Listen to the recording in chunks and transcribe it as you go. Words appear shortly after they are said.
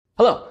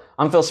Hello,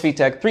 I'm Phil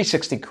Svitek,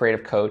 360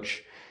 Creative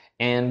Coach,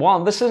 and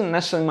while this isn't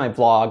necessarily my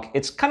vlog,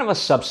 it's kind of a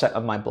subset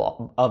of my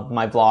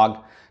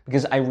vlog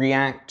because I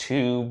react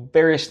to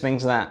various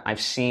things that I've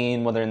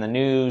seen, whether in the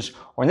news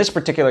or in this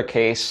particular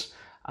case,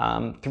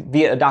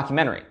 via a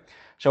documentary.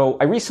 So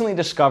I recently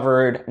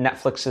discovered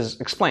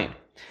Netflix's Explained,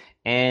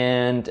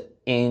 and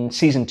in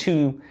season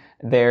 2,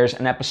 there's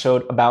an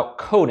episode about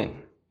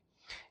coding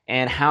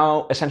and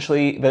how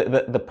essentially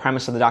the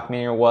premise of the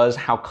documentary was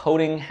how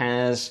coding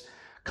has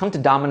come to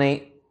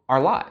dominate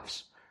our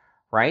lives,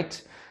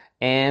 right?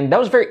 And that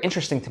was very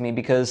interesting to me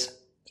because,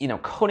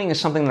 coding is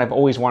something that I've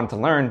always wanted to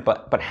learn,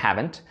 but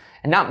haven't.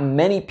 And not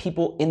many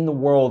people in the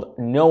world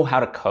know how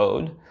to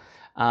code.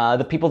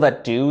 The people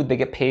that do, they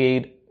get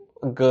paid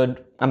a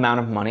good amount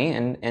of money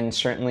and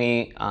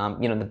certainly,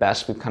 the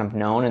best we've kind of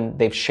known, and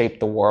they've shaped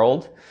the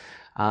world.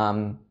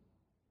 But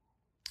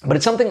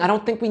it's something I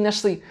don't think we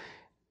necessarily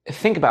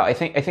think about. I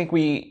think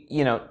we,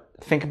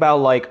 think about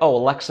like, oh,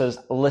 Alexa's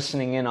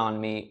listening in on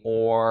me,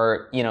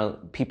 or,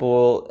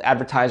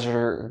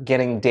 advertisers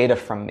getting data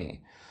from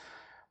me.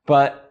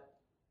 But,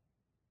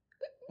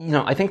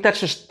 I think that's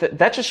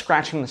just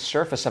scratching the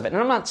surface of it.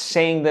 And I'm not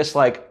saying this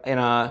like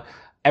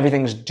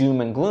everything's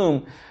doom and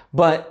gloom,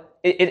 but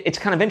it's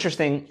kind of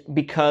interesting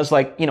because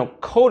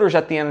coders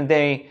at the end of the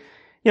day,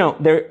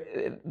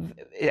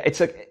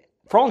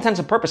 for all intents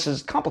and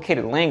purposes,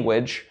 complicated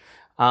language.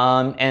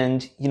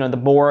 And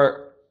the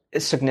more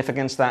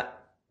significance that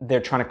they're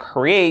trying to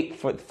create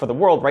for the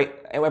world, right?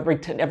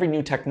 Every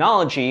new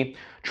technology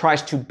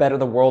tries to better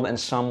the world in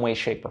some way,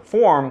 shape, or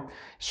form.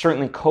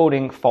 Certainly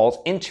coding falls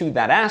into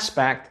that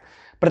aspect,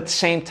 but at the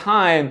same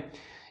time,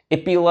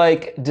 it'd be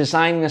like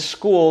designing a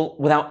school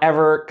without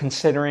ever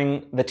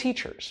considering the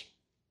teachers.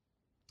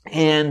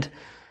 And,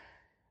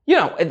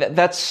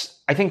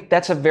 I think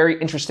that's a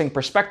very interesting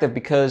perspective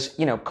because,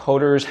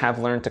 coders have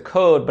learned to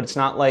code, but it's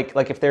not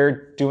like if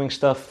they're doing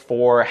stuff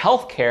for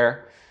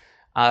healthcare,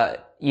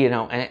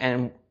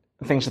 and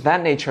things of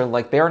that nature,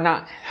 like they are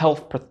not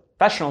health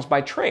professionals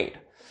by trade.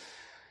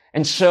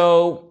 And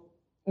so,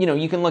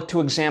 you can look to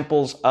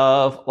examples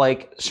of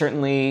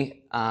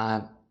certainly,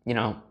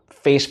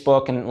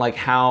 Facebook and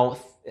how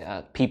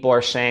people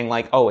are saying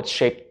it's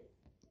shaped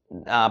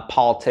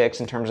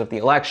politics in terms of the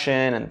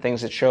election and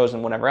things it shows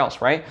and whatever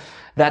else, right?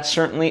 That's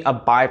certainly a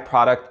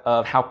byproduct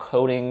of how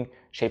coding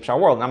shapes our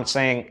world. And I'm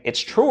saying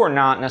it's true or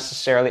not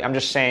necessarily. I'm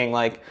just saying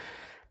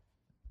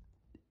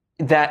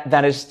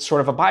that is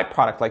sort of a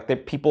byproduct.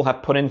 That people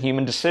have put in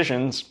human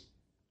decisions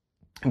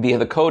via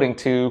the coding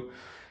to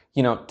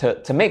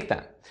make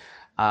that.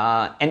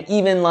 And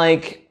even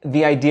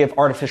the idea of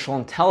artificial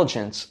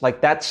intelligence,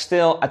 that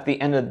still at the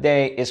end of the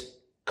day is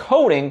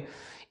coding,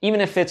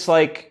 even if it's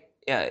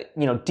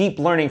deep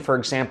learning, for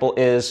example,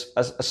 is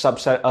a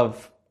subset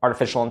of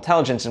artificial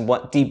intelligence. And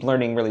what deep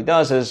learning really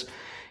does is,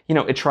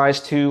 it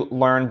tries to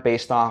learn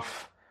based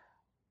off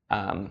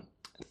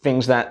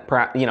things that,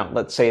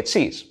 let's say it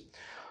sees.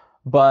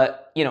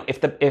 But, if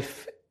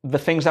the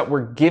things that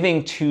we're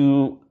giving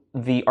to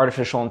the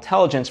artificial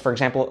intelligence, for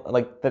example,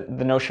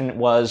 the notion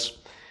was,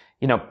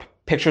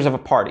 pictures of a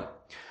party.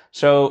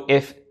 So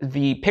if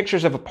the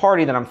pictures of a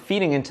party that I'm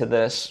feeding into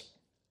this,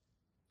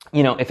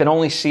 if it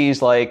only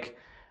sees let's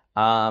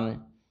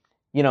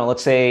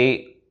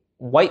say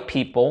white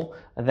people,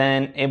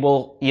 then it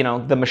will,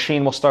 the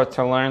machine will start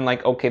to learn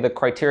okay, the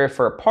criteria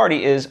for a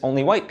party is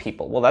only white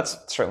people. Well, that's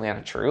certainly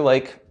not true.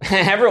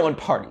 Everyone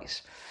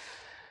parties.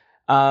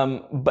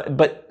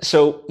 But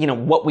so,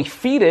 what we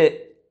feed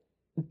it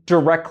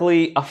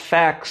directly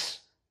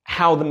affects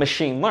how the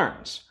machine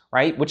learns,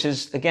 right? Which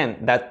is,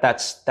 again,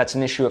 that's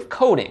an issue of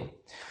coding.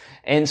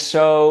 And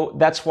so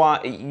that's why,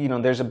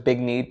 there's a big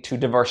need to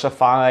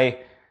diversify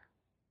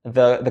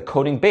the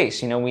coding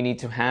base. We need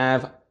to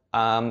have,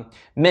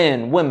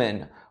 men,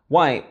 women,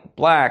 white,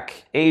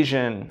 black,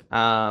 Asian,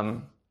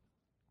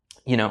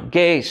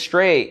 gay,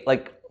 straight,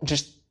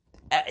 just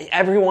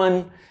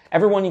everyone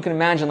you can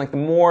imagine.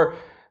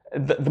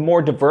 The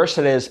more diverse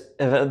it is,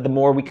 the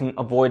more we can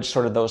avoid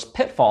sort of those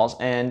pitfalls.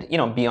 And,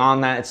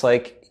 beyond that, it's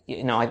I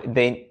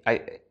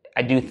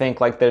do think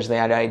there's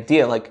that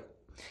idea,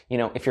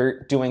 if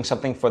you're doing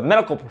something for the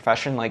medical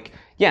profession,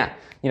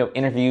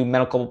 interview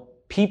medical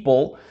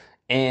people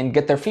and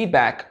get their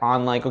feedback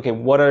on okay,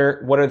 what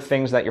are the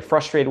things that you're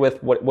frustrated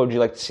with? What would you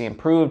like to see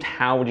improved?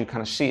 How would you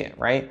kind of see it,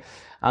 right?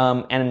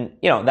 And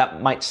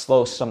that might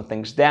slow some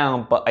things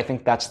down, but I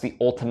think that's the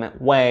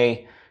ultimate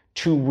way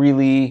to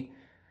really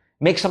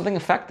make something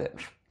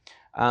effective.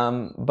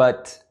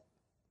 But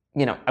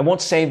I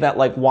won't say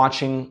that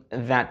watching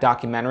that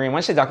documentary, and when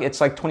I say it's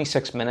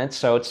 26 minutes,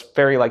 so it's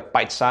very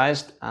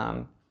bite-sized.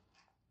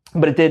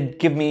 But it did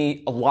give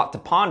me a lot to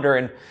ponder.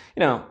 And,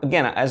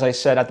 again, as I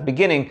said at the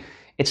beginning,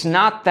 it's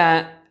not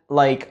that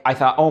I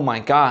thought, oh my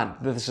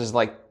God, this is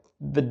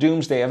the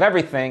doomsday of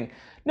everything.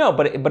 No,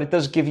 but it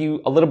does give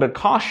you a little bit of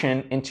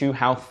caution into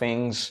how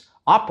things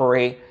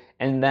operate,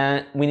 and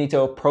that we need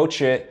to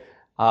approach it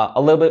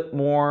a little bit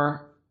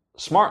more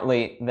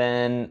smartly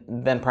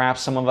than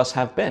perhaps some of us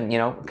have been,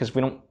 because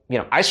we don't,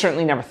 I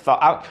certainly never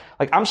thought,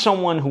 I'm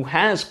someone who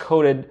has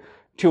coded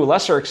to a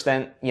lesser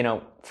extent,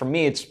 for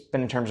me, it's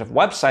been in terms of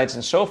websites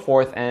and so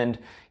forth. And,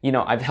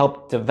 I've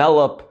helped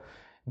develop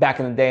back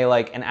in the day,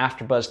 like an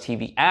AfterBuzz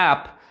TV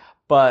app,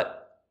 but,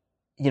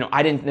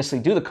 I didn't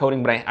necessarily do the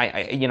coding, but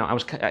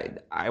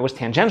I was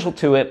tangential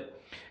to it.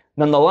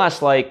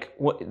 Nonetheless, like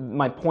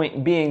my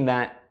point being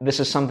that this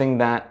is something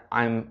that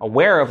I'm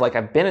aware of, like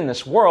I've been in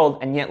this world,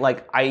 and yet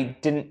like I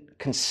didn't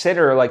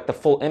consider like the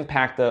full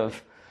impact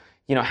of,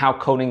 how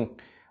coding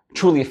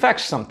truly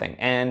affects something.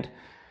 And,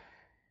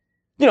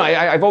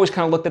 I've always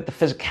kind of looked at the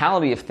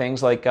physicality of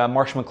things. Like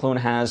Marshall McLuhan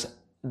has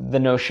the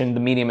notion, the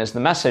medium is the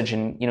message.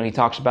 And, he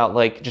talks about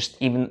like just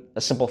even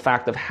a simple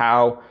fact of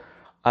how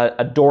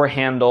a door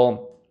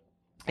handle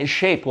is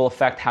shaped will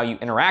affect how you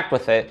interact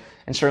with it.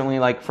 And certainly,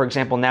 like, for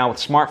example, now with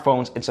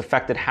smartphones, it's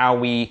affected how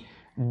we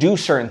do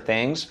certain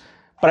things.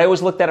 But I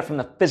always looked at it from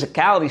the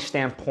physicality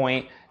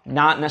standpoint,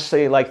 not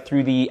necessarily like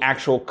through the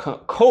actual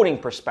coding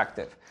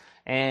perspective.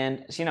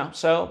 And,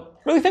 so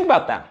really think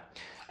about that.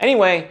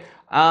 Anyway,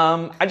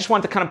 I just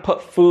wanted to kind of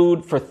put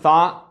food for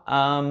thought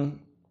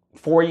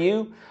for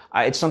you.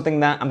 It's something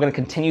that I'm going to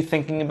continue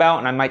thinking about,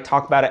 and I might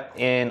talk about it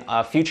in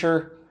a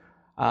future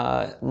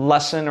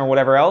lesson or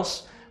whatever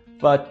else.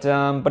 But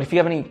if you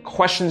have any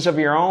questions of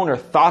your own or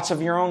thoughts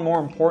of your own, more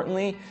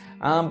importantly,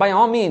 by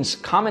all means,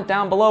 comment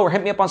down below or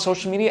hit me up on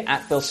social media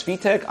at Bill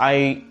Svitek.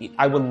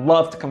 I would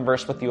love to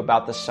converse with you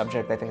about this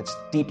subject. I think it's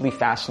deeply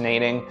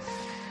fascinating.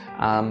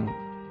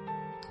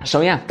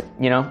 So yeah,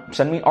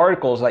 send me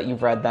articles that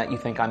you've read that you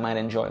think I might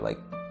enjoy. Like,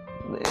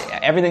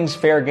 everything's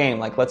fair game.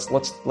 Like, let's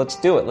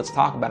do it. Let's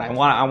talk about it. I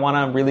want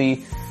to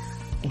really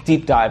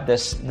deep dive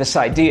this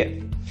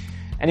idea.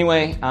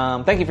 Anyway,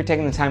 thank you for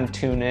taking the time to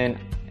tune in.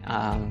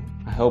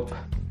 I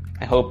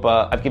hope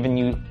I've given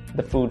you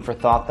the food for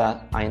thought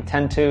that I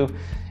intend to,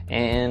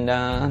 and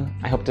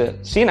I hope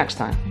to see you next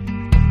time.